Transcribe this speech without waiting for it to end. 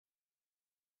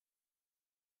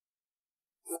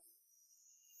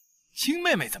亲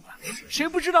妹妹怎么了？谁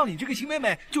不知道你这个亲妹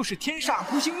妹就是天煞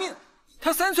孤星命？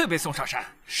她3岁被送上山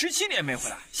，17年没回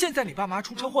来，现在你爸妈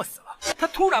出车祸死了，她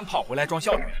突然跑回来装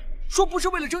孝女，说不是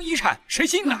为了争遗产，谁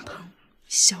信呢？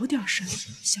小点声，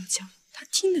小强他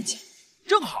听得见。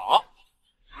正好，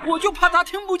我就怕他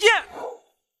听不见。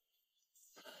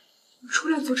你出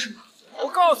来做什么？我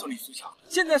告诉你，苏乔，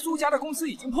现在苏家的公司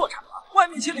已经破产了，外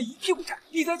面欠了一屁股债，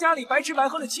你在家里白吃白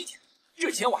喝了7天，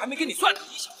这钱我还没给你算呢，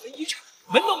你想分遗产，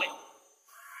门都没有。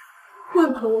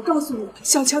万鹏，我告诉你，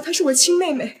小乔她是我亲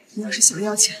妹妹，你要是想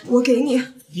要钱，我给你。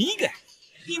你给？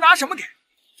你拿什么给？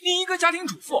你一个家庭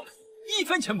主妇，1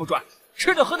分钱不赚，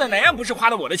吃的喝的哪样不是花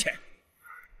了我的钱？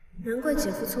难怪姐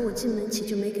夫从我进门起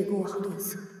就没给过我好脸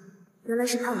色，原来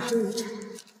是怕我争遗产。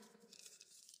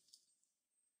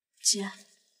姐，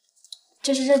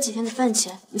这是这几天的饭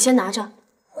钱，你先拿着。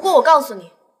不过我告诉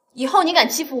你，以后你敢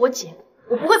欺负我姐，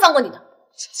我不会放过你的。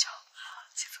小乔，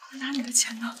姐怎么会拿你的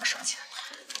钱呢？什么钱？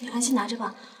你安心拿着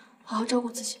吧，好好照顾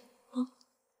自己啊。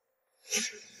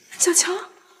小乔，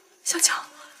小乔，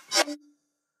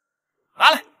拿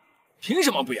来！凭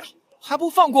什么不要？还不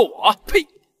放过我？呸！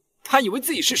他以为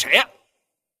自己是谁呀？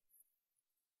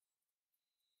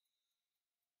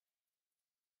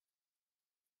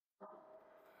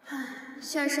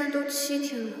下山都7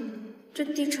天了，这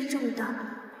地城这么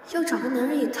大，要找个男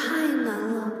人也太难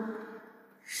了。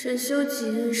沈修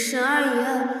锦，沈二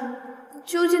爷，你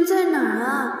究竟在哪儿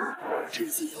啊？这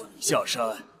次要你下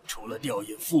山，除了吊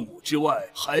唁父母之外，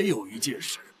还有一件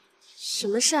事。什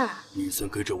么事啊？你曾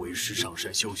跟着为师上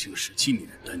山修行17年，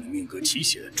但你命格奇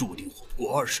险，注定活不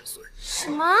过20岁。什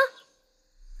么？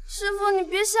师傅，你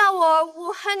别吓我，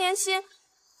我还年轻，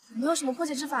有没有什么破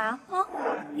解之法呀？啊？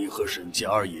你和沈家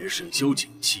二爷沈修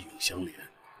锦气运相连，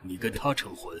你跟他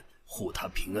成婚，护他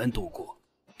平安度过，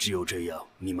只有这样，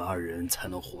你们2人才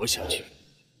能活下去。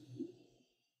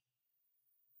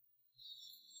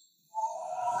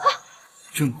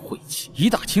真晦气！一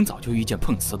大清早就遇见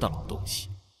碰瓷的老东西。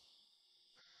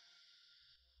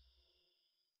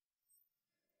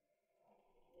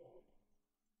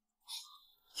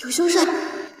有凶事！开门！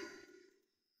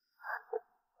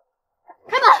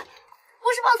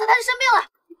不是碰瓷，他是生病了！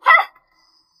快！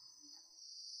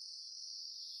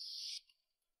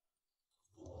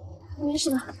没事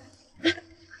的，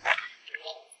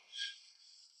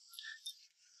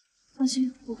放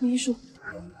心，我会医术，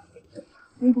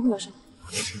您不会有事。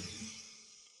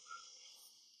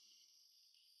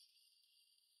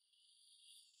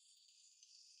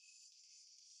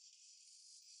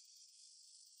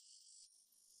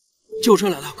救护车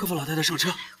来了，快扶老太太上车。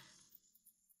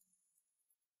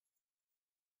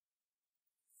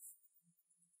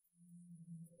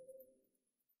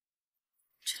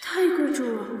这太贵重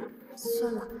了，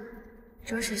算了，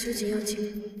找沈修锦要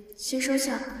紧，先收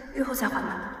下，日后再还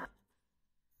吧。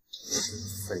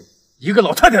废，一个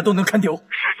老太太都能看丢。沈先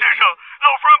生，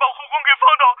老夫人把护工给放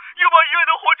倒，又把医院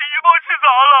的火警一棒气砸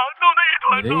了，弄得一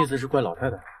团糟。你的意思是怪老太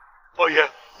太？二爷，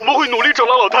我们会努力找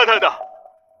到老太太的。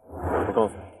我告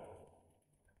诉你，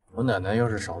我奶奶要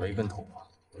是少了一根头发，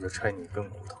我就拆你一根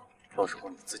骨头，到时候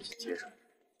你自己接着。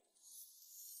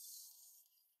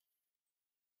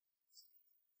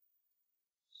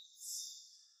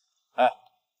哎，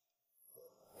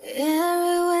别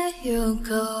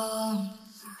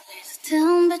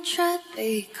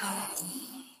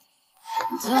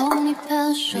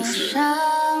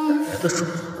的说，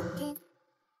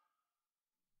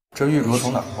这玉镯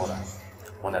从哪偷来？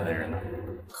我奶奶人呢？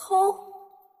偷？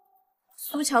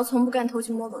苏乔从不干偷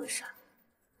鸡摸狗的事，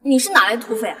你是哪来的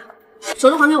土匪啊？手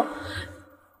镯还给我！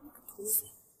土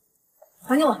匪，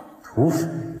还给我！土匪，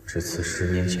这次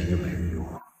10年前就没人用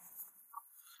了。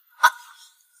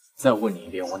再问你一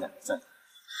遍，我奶奶在哪？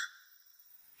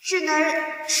这男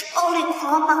人是暴力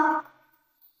狂吗？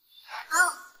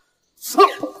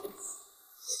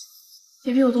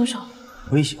别逼我动手！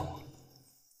威胁我？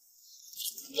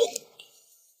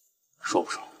说不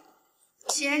说？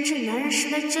既然这男人是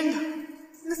来真的，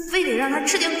那非得让他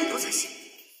吃点苦头才行。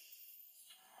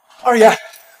二爷，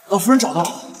老夫人找到了。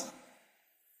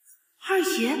二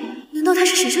爷？难道他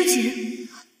是沈修锦？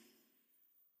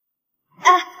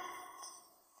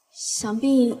想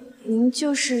必您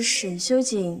就是沈修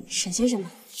锦沈先生吧？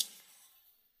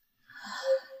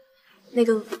那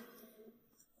个，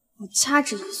我掐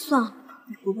指一算，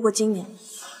你活不过今年，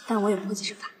但我有破解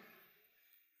之法。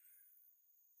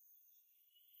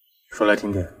说来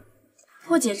听听。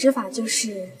破解之法就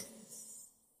是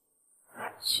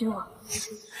娶我。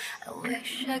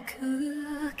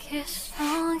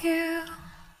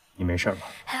你没事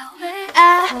吧？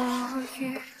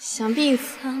想必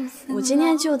我今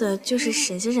天救的就是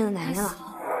沈先生的奶奶了。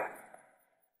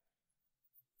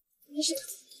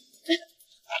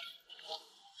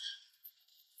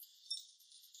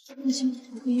放心，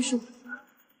我会医术，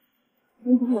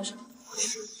您不会有什么。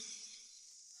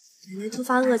奶奶突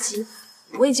发恶疾，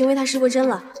我已经为她施过针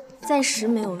了，暂时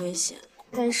没有危险。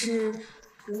但是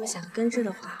如果想根治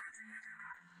的话，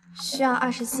需要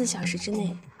24小时之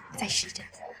内再施针。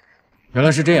原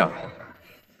来是这样，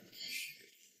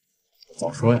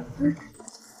早说呀！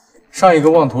上一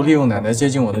个妄图利用奶奶接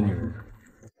近我的女人，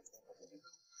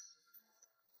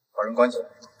把人关起来，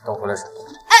等我回来审。哎，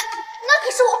那可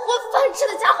是我混饭吃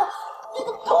的家伙，你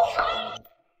怎么动手？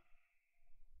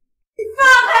放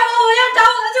开我！我要找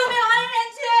我的救命恩人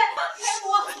去！放开我！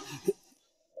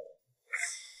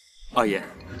二爷，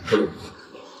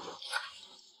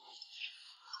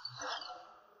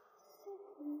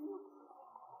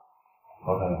老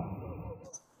太太，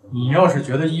你要是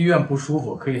觉得医院不舒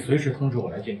服，可以随时通知我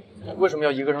来接你。为什么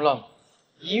要一个人浪？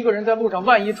一个人在路上，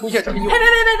万一出现什么意外……别！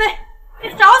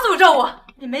你少诅咒我！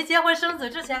你没结婚生子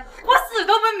之前，我死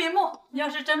都不瞑目。你要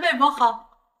是真为我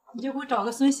好，你就给我找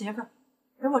个孙媳妇，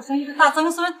给我生一个大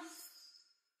曾孙。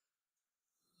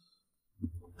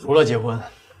除了结婚，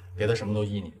别的什么都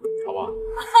依你，好不好？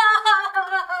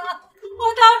我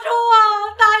当初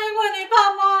答应过你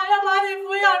爸妈要把你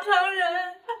抚养成人，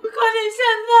可你现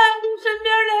在身边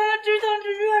连个知疼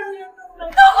知热的人都没有，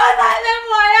都怪奶奶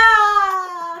我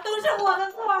呀，都是我的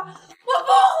错，我不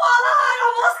活了，让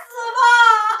我死吧！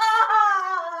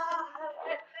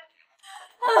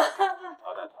老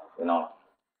太太，别闹了。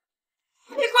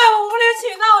你怪我无理取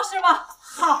闹是吗？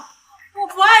好，我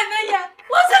不碍你的眼，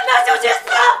我现在就去死！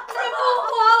你不活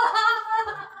了！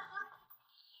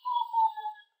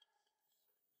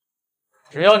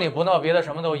只要你不闹，别的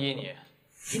什么都依你。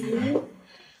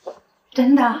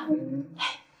真的？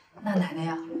哎，那奶奶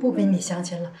呀，不跟你相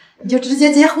亲了，你就直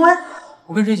接结婚。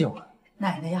我跟谁结婚？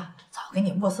奶奶呀，早给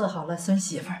你物色好了孙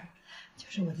媳妇儿，就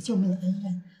是我的救命恩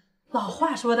人。老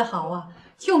话说得好啊，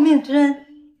救命之恩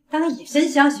当以身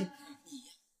相许。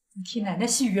你替奶奶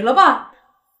许了吧？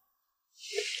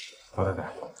老太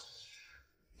太，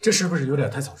这是不是有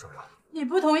点太草率了？你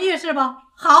不同意是吧？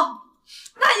好，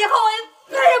那以后我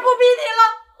再也不逼你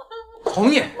了。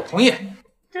同意，同意。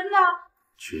真的？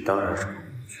娶当然是同意。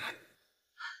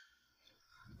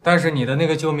但是你的那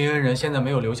个救命恩人现在没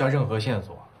有留下任何线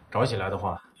索，找起来的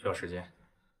话需要时间。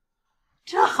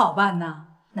这好办呐！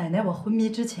奶奶，我昏迷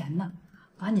之前呢，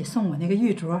把你送我那个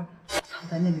玉镯藏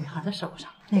在那女孩的手上，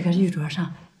那个玉镯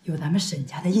上有咱们沈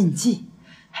家的印记，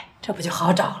哎，这不就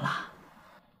好找了？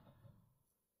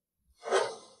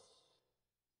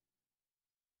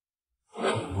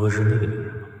不会是那个女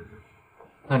人吧？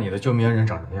那你的救命恩人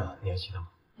长什么样？你还记得吗？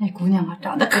那姑娘啊，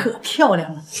长得可漂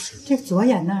亮了，这左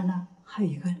眼那儿呢还有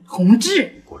一个红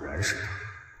痣。果然是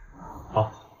她。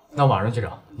好，那晚上去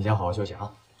找，你先好好休息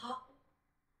啊。好。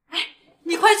哎，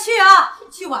你快去啊！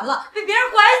去晚了被别人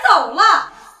拐走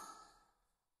了。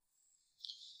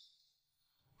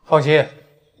放心，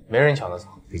没人抢得走。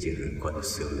毕竟人关的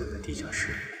私有院在地下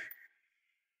室。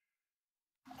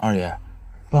二爷，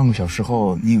半个小时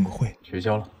后你有个会，取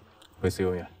消了，回私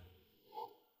有院。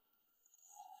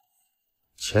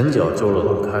前脚救了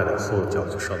老太太，后脚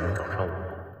就上门找上我，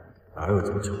哪有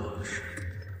这么巧合的事？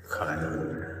看来那个女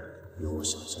人比我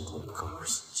想象中的更有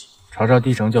心机。查查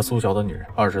地城叫苏晓的女人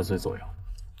，20岁左右，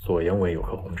左眼尾有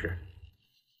颗红痣。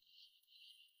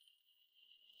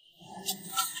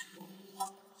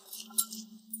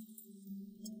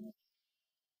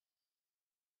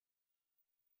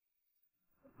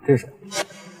这是谁？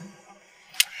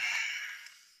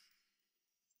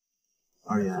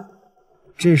二爷，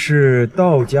这是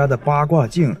道家的八卦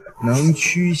镜，能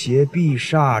驱邪避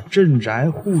煞、镇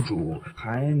宅护主，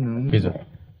还能……闭嘴！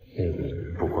那个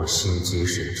人不光心机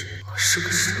深沉，还是个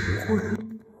神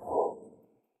棍。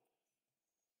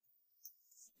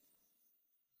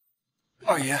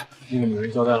二爷，那个女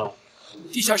人交代了，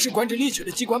地下室关着猎犬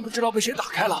的机关不知道被谁打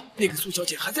开了，那个苏小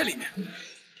姐还在里面。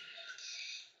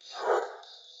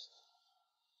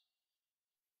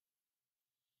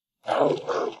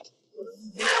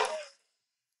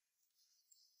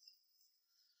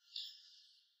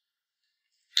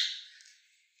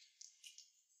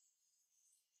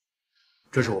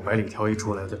这是我百里挑一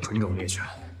出来的纯种猎犬，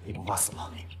你不怕死吗？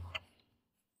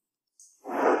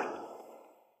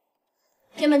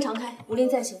天门常开，无令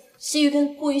在前，西于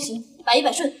根，不于行，100一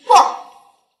百顺，破！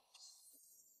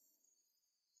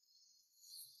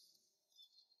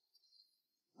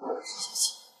这小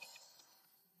姐，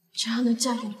只要能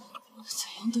嫁给我，我怎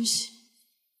样都行。